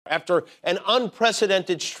After an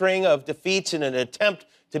unprecedented string of defeats in an attempt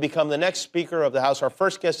to become the next Speaker of the House, our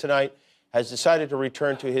first guest tonight has decided to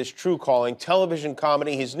return to his true calling, television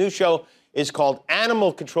comedy. His new show is called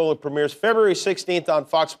Animal Control. It premieres February 16th on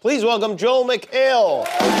Fox. Please welcome Joel McHale.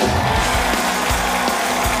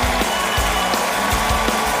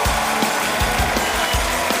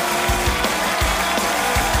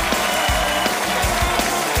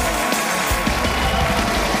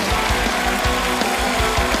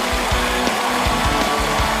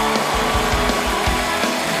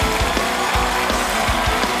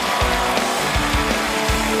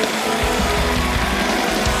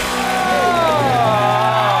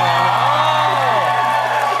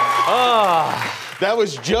 That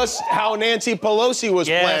was just how Nancy Pelosi was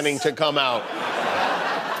planning to come out.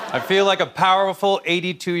 I feel like a powerful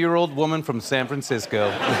 82-year-old woman from San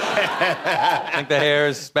Francisco. I think the hair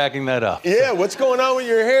is backing that up. Yeah, what's going on with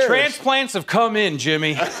your hair? Transplants have come in,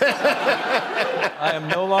 Jimmy. I am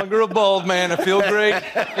no longer a bald man. I feel great.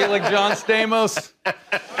 I feel like John Stamos.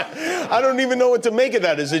 I don't even know what to make of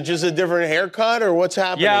that. Is it just a different haircut, or what's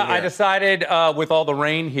happening here? I decided with all the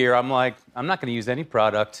rain here, I'm like, I'm not going to use any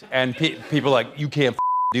product. And people are like, you can't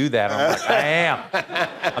do that. I'm like, I am.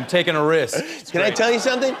 I'm taking a risk. Can I tell you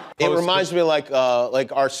something? It reminds me like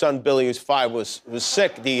our son Billy, who's 5, was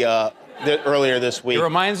sick earlier this week. It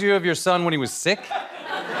reminds you of your son when he was sick?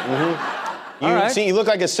 Mm-hmm. See, you look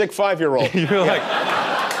like a sick 5-year-old. You're like,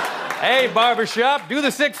 hey, barbershop, do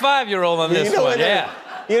the sick 5-year-old on this one. Yeah.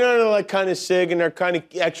 You know, they're like kind of sick and they're kind of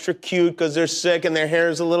extra cute because they're sick and their hair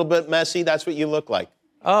is a little bit messy. That's what you look like.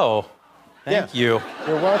 Oh, thank you.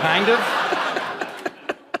 You're welcome. Kind of.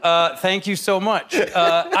 Thank you so much.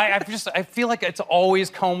 I feel like it's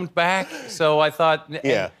always combed back, so I thought.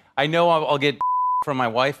 Yeah. I know I'll get from my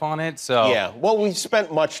wife on it, so. Yeah. Well, we spent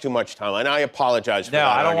too much time, and I apologize for that. No,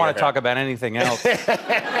 I don't want to talk about anything else.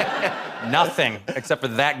 Nothing except for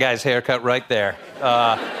that guy's haircut right there.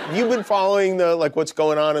 You've been following what's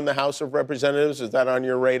going on in the House of Representatives? Is that on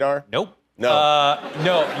your radar? Nope. No.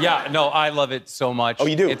 No. I love it so much. Oh,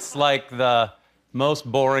 you do? It's like the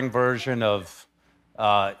most boring version of.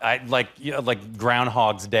 Like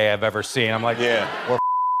Groundhog's Day I've ever seen. I'm like, we're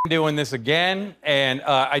doing this again, and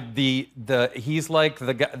he's like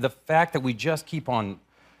the fact that we just keep on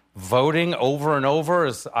voting over and over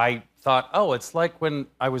is I thought, oh, it's like when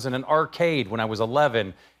I was in an arcade when I was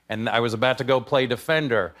 11 and I was about to go play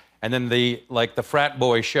Defender, and then the frat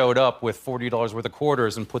boy showed up with $40 worth of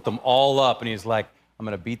quarters and put them all up, and he's like, I'm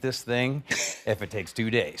going to beat this thing if it takes 2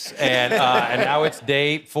 days. And now it's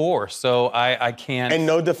day 4, so I can't. And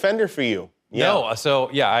no Defender for you. Yeah. No, so,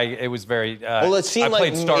 it was very... well, it seemed I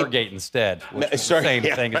played Stargate instead, which is the same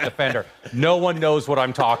thing as Defender. No one knows what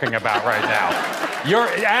I'm talking about right now.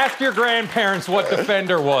 Ask your grandparents what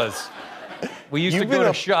Defender was. We used to go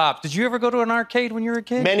to shops. Did you ever go to an arcade when you were a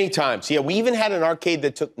kid? Many times, yeah. We even had an arcade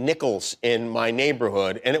that took nickels in my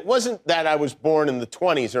neighborhood. And it wasn't that I was born in the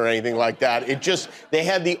 20s or anything like that. It just, they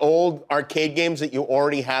had the old arcade games that you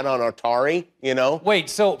already had on Atari, you know? Wait,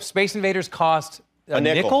 so Space Invaders cost a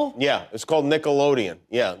nickel? Yeah, it's called Nickelodeon.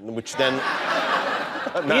 Yeah, which then...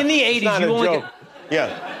 in the 80s, you only get...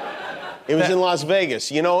 Yeah. It was in Las Vegas.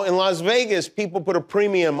 You know, in Las Vegas, people put a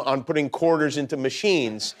premium on putting quarters into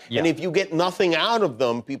machines. Yeah. And if you get nothing out of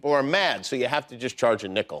them, people are mad. So you have to just charge a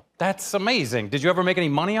nickel. That's amazing. Did you ever make any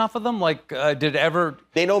money off of them?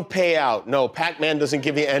 They don't pay out. No, Pac-Man doesn't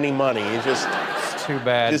give you any money. He just... It's too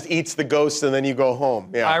bad. Just eats the ghost and then you go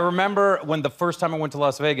home. Yeah. I remember when the first time I went to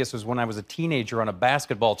Las Vegas was when I was a teenager on a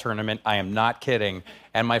basketball tournament. I am not kidding.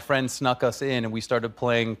 And my friend snuck us in and we started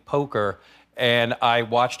playing poker. And I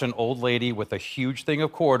watched an old lady with a huge thing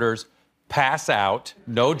of quarters pass out,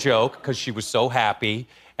 no joke, because she was so happy.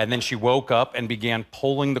 And then she woke up and began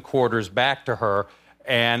pulling the quarters back to her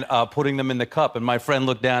and putting them in the cup. And my friend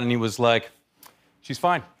looked down and he was like, she's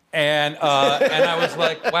fine. And I was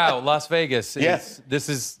like, wow, Las Vegas,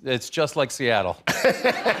 it's just like Seattle.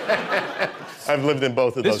 I've lived in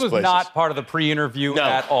both of those places. This was not part of the pre-interview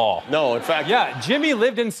at all. No, in fact... Yeah, Jimmy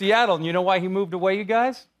lived in Seattle, and you know why he moved away, you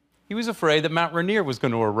guys? He was afraid that Mount Rainier was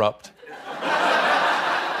going to erupt.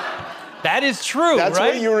 That is true, That's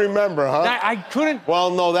right? what you remember, huh? I couldn't... Well,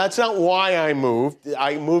 no, that's not why I moved.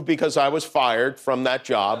 I moved because I was fired from that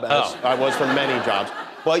job, as I was from many jobs.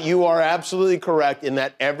 But you are absolutely correct in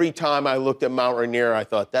that every time I looked at Mount Rainier, I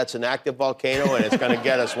thought, that's an active volcano, and it's going to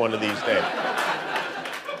get us one of these days.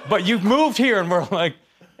 But you've moved here, and we're like...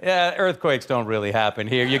 Yeah, earthquakes don't really happen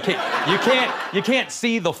here. You can't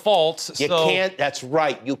see the faults. You can't. That's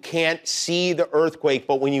right. You can't see the earthquake,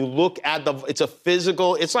 but when you look at it's a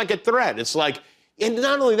physical. It's like a threat. It's like, and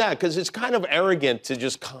not only that, because it's kind of arrogant to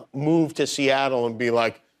just move to Seattle and be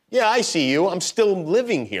like, Yeah, I see you. I'm still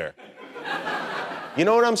living here. You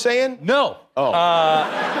know what I'm saying? No. Oh.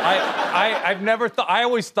 I've never thought. I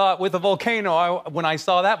always thought with a volcano. When I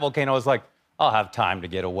saw that volcano, I was like, I'll have time to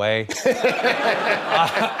get away.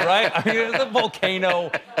 Right? I mean, the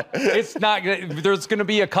volcano. It's not. There's going to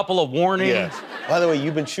be a couple of warnings. Yeah. By the way,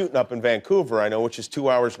 you've been shooting up in Vancouver, I know, which is 2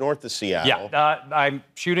 hours north of Seattle. Yeah. I'm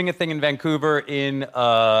shooting a thing in Vancouver in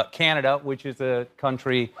Canada, which is a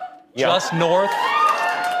country just north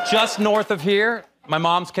of here. My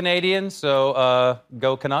mom's Canadian, so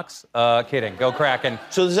go Canucks. Kidding. Go Kraken.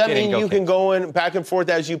 So does that mean you Kings. can go in back and forth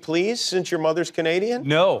as you please since your mother's Canadian?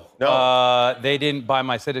 No. No. They didn't buy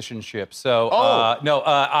my citizenship. So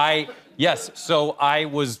yes. So I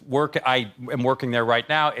am working there right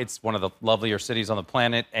now. It's one of the lovelier cities on the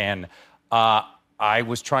planet, and I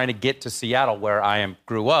was trying to get to Seattle, where I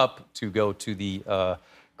grew up, to go to the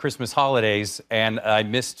Christmas holidays, and I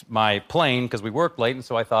missed my plane because we worked late, and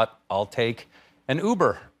so I thought I'll take an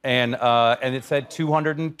Uber, and it said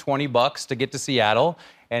 $220 to get to Seattle,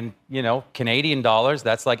 and Canadian dollars,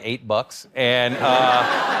 that's like $8, and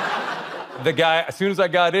the guy, as soon as I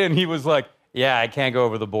got in, he was like, "Yeah, I can't go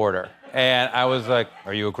over the border," and I was like,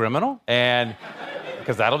 "Are you a criminal?" And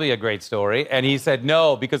because that'll be a great story, and he said,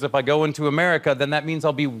 "No, because if I go into America, then that means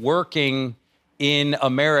I'll be working in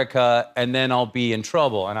America, and then I'll be in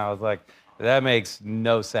trouble," and I was like, "That makes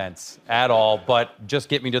no sense at all, but just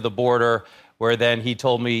get me to the border," where then he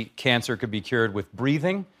told me cancer could be cured with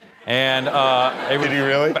breathing. And Did he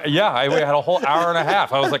really? Yeah, we had a whole hour and a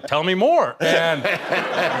half. I was like, "Tell me more." And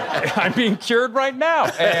I'm being cured right now.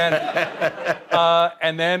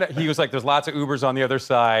 And then he was like, "There's lots of Ubers on the other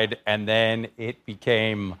side." And then it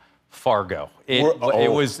became Fargo.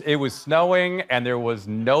 It was snowing, and there was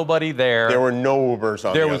nobody there. There were no Ubers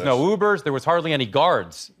on There was no Ubers. There was hardly any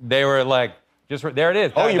guards. They were like, there it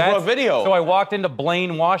is. Oh, you brought video. So I walked into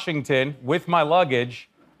Blaine, Washington with my luggage.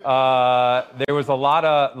 There was a lot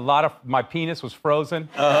of my penis was frozen.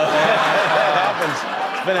 That happens.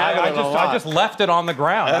 It's been happening a lot. I just left it on the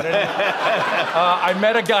ground. I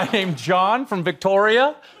met a guy named John from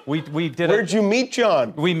Victoria. Where'd you meet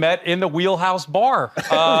John? We met in the Wheelhouse Bar.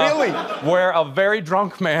 Really? Where a very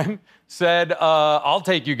drunk man said, "I'll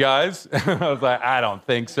take you guys." I was like, "I don't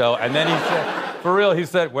think so." And then he said, for real, he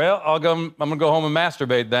said, "Well, I'm gonna go home and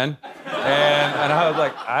masturbate then." And I was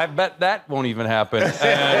like, "I bet that won't even happen."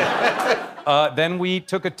 And then we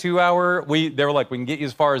took a 2-hour. They were like, "We can get you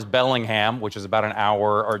as far as Bellingham," which is about an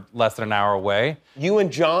hour or less than an hour away. You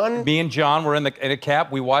and John? Me and John were in a cab.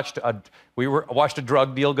 We watched a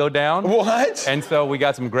drug deal go down. What? And so we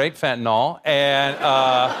got some great fentanyl, and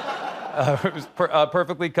it was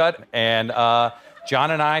perfectly cut. And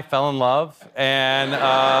John and I fell in love, and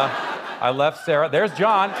I left Sarah. There's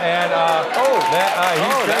John, and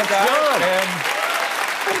that's John. And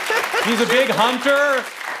he's a big hunter,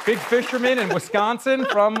 big fisherman in Wisconsin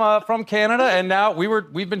from Canada, and now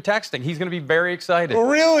we've been texting. He's going to be very excited. Oh,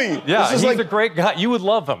 really? Yeah, this is he's a great guy. You would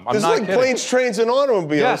love him. I'm this not is like kidding. planes, trains, and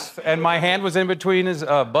automobiles. Yes, and my hand was in between his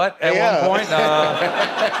butt at one point.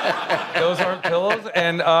 Those aren't pillows,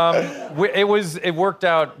 and it worked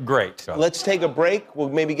out great. So. Let's take a break. We'll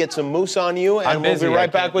maybe get some moose on you, and we'll be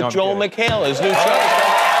right back with Joel McHale. His new show is called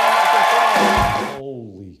Animal Control.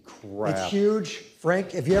 Holy crap. It's huge.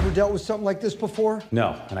 Frank, have you ever dealt with something like this before?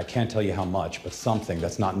 No, and I can't tell you how much, but something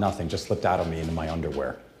that's not nothing just slipped out of me into my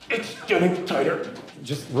underwear. It's getting tighter.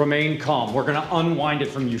 Just remain calm. We're gonna unwind it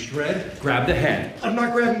from you, Shred. Grab the head. I'm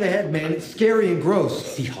not grabbing the head, man. It's scary and gross.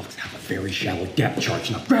 Seahawks have a very shallow depth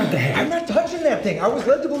charge. Now grab the head. I'm not touching that thing. I was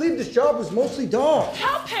led to believe this job was mostly dogs.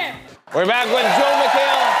 Help him! We're back with Joel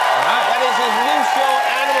McHale. That is his new show,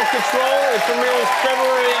 Animal Control. It premieres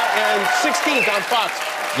February 16th on Fox.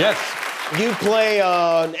 Yes. You play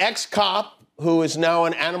an ex-cop who is now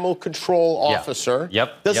an animal control officer.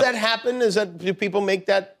 Yep. Does that happen? Do people make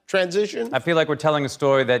that transition? I feel like we're telling a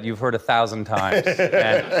story that you've heard 1,000 times,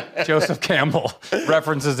 and Joseph Campbell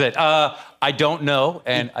references it. I don't know,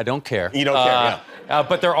 and I don't care. You don't care, yeah.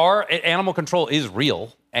 But animal control is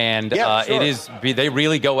real, and sure. it is. They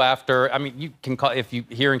really go after. I mean, you can call if you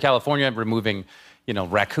here in California removing,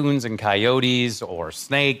 raccoons and coyotes or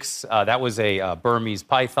snakes. That was a Burmese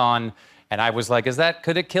python. And I was like,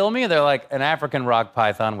 could it kill me? And they're like, an African rock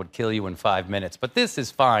python would kill you in 5 minutes. But this is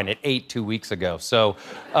fine. It ate 2 weeks ago. So,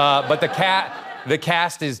 but the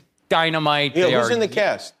cast is dynamite. Yeah, who's in the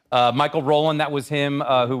cast? Michael Rowland, that was him,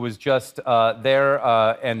 who was just there,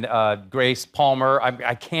 and Grace Palmer.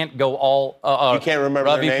 I can't go all. You can't remember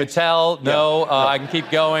Ravi their names? Patel. No, Yeah. I can keep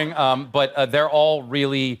going. But they're all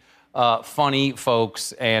really funny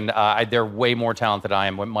folks, and they're way more talented than I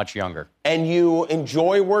am, much younger. And you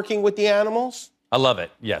enjoy working with the animals? I love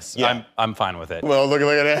it. Yes, Yeah. I'm fine with it. Well, look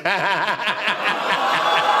at that.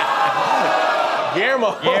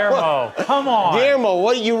 Guillermo, come on. Guillermo,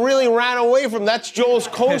 what you really ran away from? That's Joel's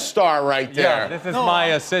co-star right there. Yeah, this is my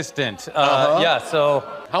assistant. Yeah, so.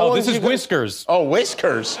 How long this did is you go- Whiskers. Oh,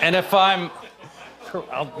 Whiskers. And if I'm.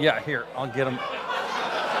 Here, I'll get him.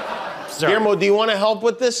 Sorry. Guillermo, do you want to help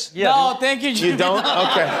with this? Yeah, No, thank you, Jimmy. You don't?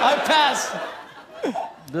 Okay. I pass.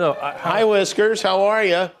 No, Hi, Whiskers. How are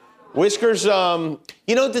you? Whiskers, you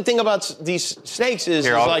know the thing about these snakes is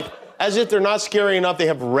like, as if they're not scary enough, they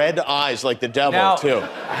have red eyes like the devil, now, too.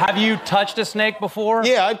 Have you touched a snake before?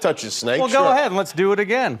 Yeah, I've touched a snake. Well, sure. go ahead and let's do it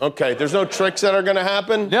again. Okay, there's no tricks that are going to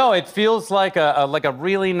happen? No, it feels like a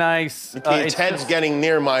really nice. Okay, its head's getting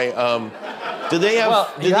near my. Do they have? Well,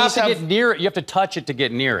 do you have these to get near it. You have to touch it to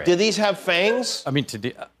get near it. Do these have fangs? I mean,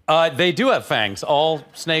 they do have fangs. All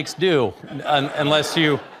snakes do, unless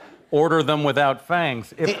you order them without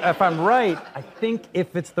fangs. If I'm right, I think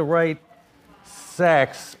if it's the right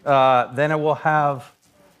sex, then it will have.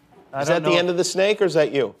 Is that the end of the snake, or is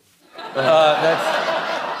that you?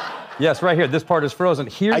 Yes, right here. This part is frozen.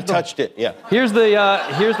 I touched it. Yeah. Here's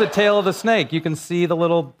the tail of the snake. You can see the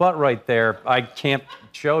little butt right there. I can't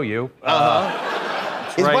show you.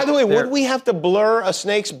 By the way, would we have to blur a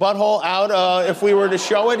snake's butthole out if we were to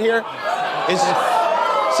show it here?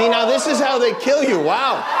 See, now this is how they kill you.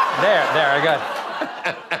 Wow. There, I got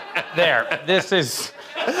it. There. This is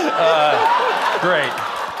great.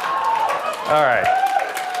 All right.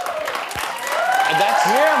 That's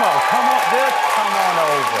Guillermo, come on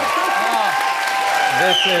over.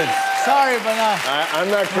 This is. Sorry, but I'm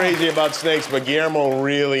not crazy about snakes, but Guillermo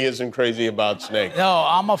really isn't crazy about snakes. no,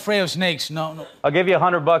 I'm afraid of snakes. No. I'll give you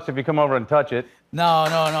 $100 if you come over and touch it. No.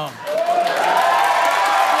 You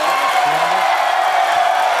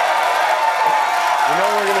know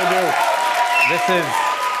what we're gonna do?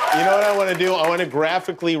 You know what I want to do? I want to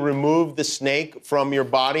graphically remove the snake from your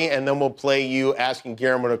body, and then we'll play you asking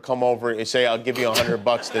Guillermo to come over and say, "I'll give you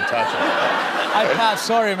 $100 to touch it." I pass.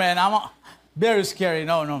 Sorry, man. I'm very scary.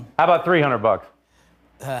 No. How about $300?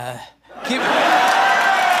 Keep.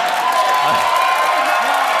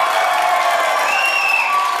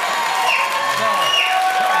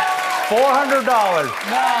 $400.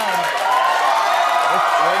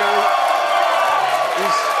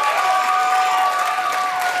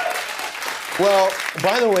 Well,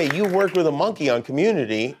 by the way, you worked with a monkey on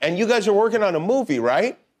Community, and you guys are working on a movie,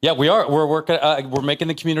 right? Yeah, we are. We're working. We're making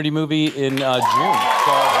the Community movie in June. So,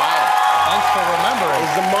 wow. Thanks for remembering.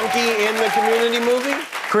 Is the monkey in the Community movie?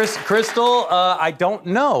 Crystal, I don't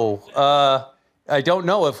know. I don't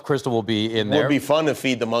know if Crystal will be in there. It would be fun to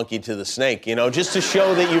feed the monkey to the snake, you know, just to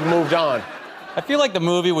show that you've moved on. I feel like the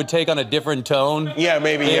movie would take on a different tone. Yeah,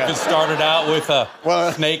 maybe, if it started out with a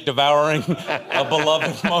snake devouring a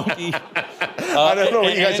beloved monkey. I don't know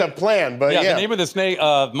what you guys have planned, but yeah. The name of the snake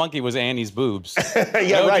monkey was Annie's boobs.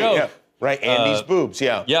 Yeah, no right. joke. Yeah. Right, Andy's boobs.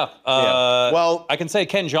 Yeah. Yeah. Well, I can say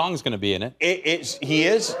Ken Jeong's going to be in it. He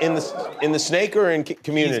is in the snake or in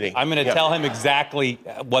Community. I'm going to tell him exactly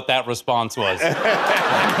what that response was. Ken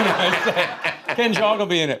Jeong will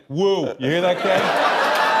be in it. Woo! You hear that, Ken?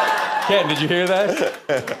 Ken, did you hear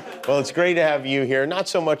that? Well, it's great to have you here. Not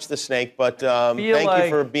so much the snake, but thank you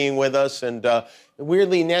for being with us. And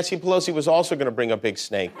weirdly, Nancy Pelosi was also going to bring a big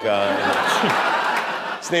snake.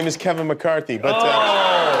 His name is Kevin McCarthy. But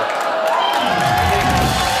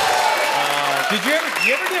did you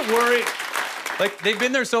ever get worried? Like, they've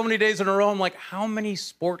been there so many days in a row. I'm like, how many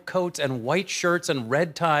sport coats and white shirts and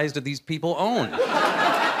red ties do these people own?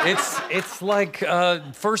 It's like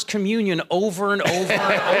First Communion over and over and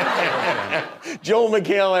over again. Joel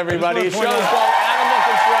McHale, everybody. His show is called Animal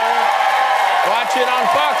Control. Watch it on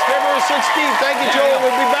Fox February 16th. Thank you, Joel.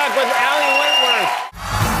 We'll be back with Allie Wentworth.